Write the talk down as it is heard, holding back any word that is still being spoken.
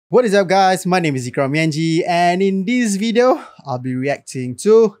What is up, guys? My name is Ikram Yanji, and in this video, I'll be reacting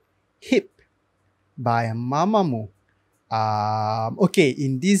to Hip by Mamamoo. Okay,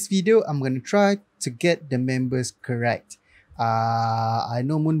 in this video, I'm gonna try to get the members correct. I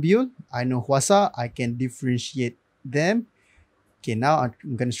know Moonbyul, I know Hwasa, I can differentiate them. Okay, now I'm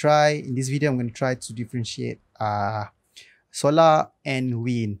gonna try, in this video, I'm gonna try to differentiate Sola and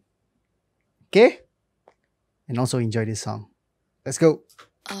Win. Okay? And also enjoy this song. Let's go.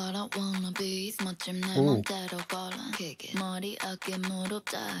 All I wanna be is 멋짐 내 오. 맘대로 걸어 머리 어깨 무릎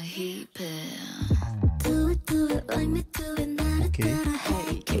다 힙해 Okay.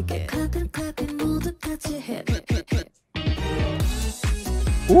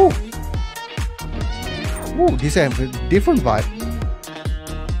 Ooh. Ooh, this has a different vibe.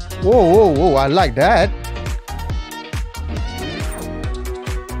 Whoa, whoa, whoa, I like that.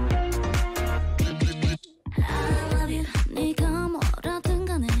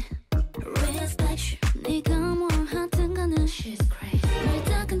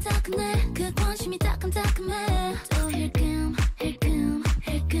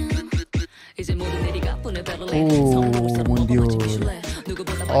 Ooh, Moonbyul.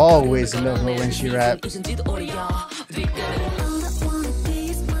 Always love her when she raps.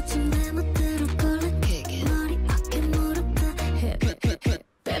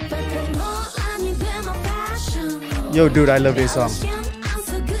 Yo, dude, I love this song.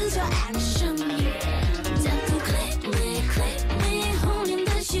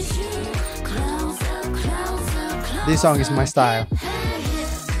 This song is my style.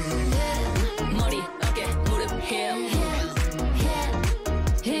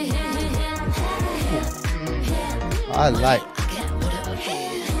 I like.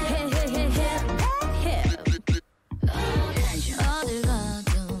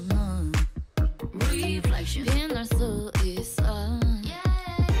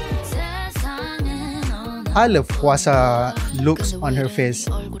 I love Hwasa looks on her face.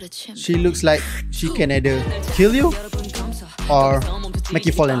 She looks like she can either kill you or make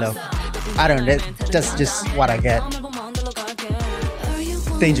you fall in love. I don't know, that's just what I get.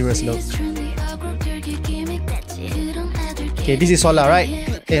 Dangerous look. Okay, this is Sola, right?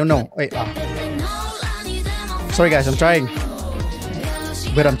 Hey, no, wait. Sorry guys, I'm trying.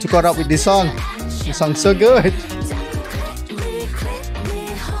 But I'm too caught up with this song. This song's so good.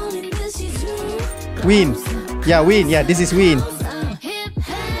 Win. Yeah, Win. Yeah, this is Win.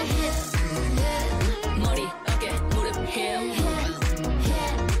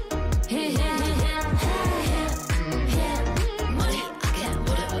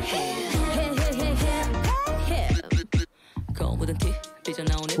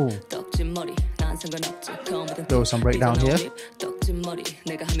 Ooh. Throw some breakdown here.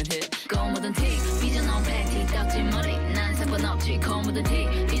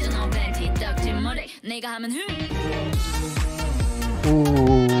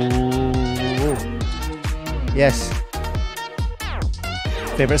 Ooh. Yes.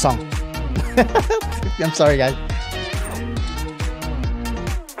 Favorite song. I'm sorry, guys.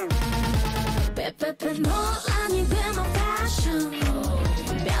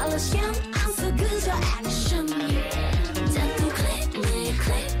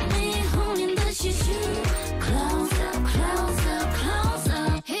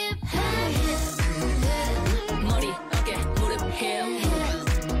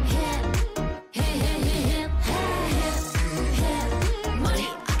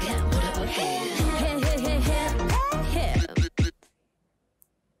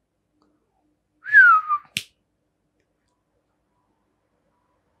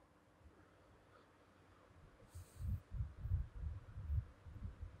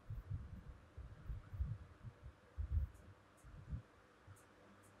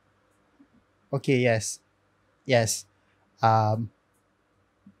 Okay, yes. Yes.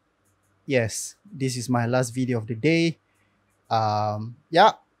 Yes, this is my last video of the day.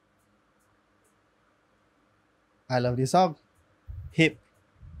 Yeah. I love this song. Hip.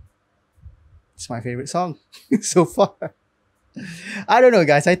 It's my favorite song so far. I don't know,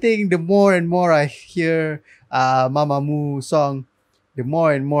 guys. I think the more and more I hear Mamamoo song, the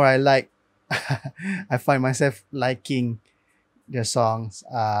more and more I like. I find myself liking their songs.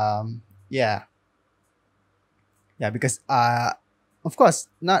 Yeah, because of course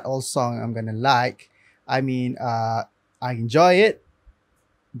not all song I'm gonna like. I mean, I enjoy it,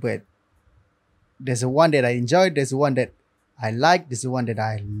 but there's a one that I enjoy, there's one that I like, there's one that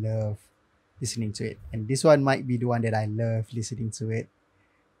I love listening to it, and this one might be the one that I love listening to it.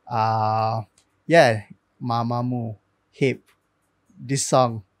 Yeah, Mamamoo, Hip. This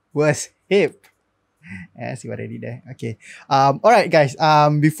song was hip. See what I did there. Okay. All right, guys.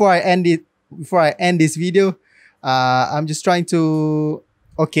 Before I end this video, I'm just trying to.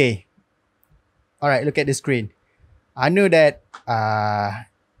 Okay. All right. Look at the screen. I know that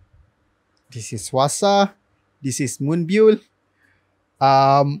this is Wasa. This is Moonbull.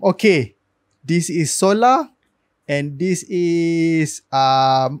 Okay. This is Solar, and this is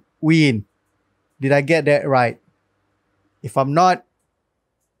Win. Did I get that right? If I'm not,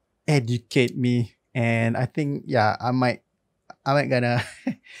 educate me. And I think, yeah, I might gonna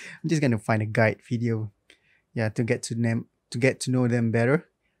I'm just gonna find a guide video, yeah, to get to know them better.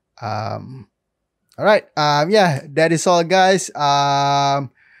 All right. Yeah, that is all, guys. I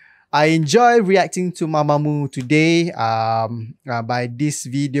enjoy reacting to Mamamoo today. By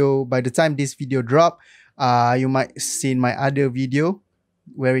the time this video drop, you might seen my other video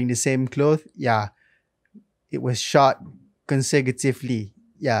wearing the same clothes. Yeah, it was shot consecutively.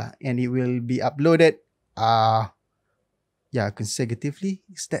 Yeah, and it will be uploaded. Yeah, consecutively.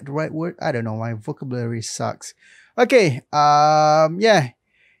 Is that the right word? I don't know. My vocabulary sucks. Okay. Yeah.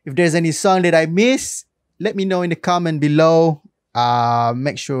 If there's any song that I miss, let me know in the comment below.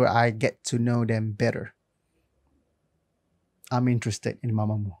 Make sure I get to know them better. I'm interested in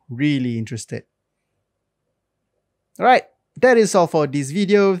Mamamoo. Really interested. All right. That is all for this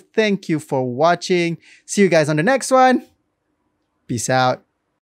video. Thank you for watching. See you guys on the next one. Peace out.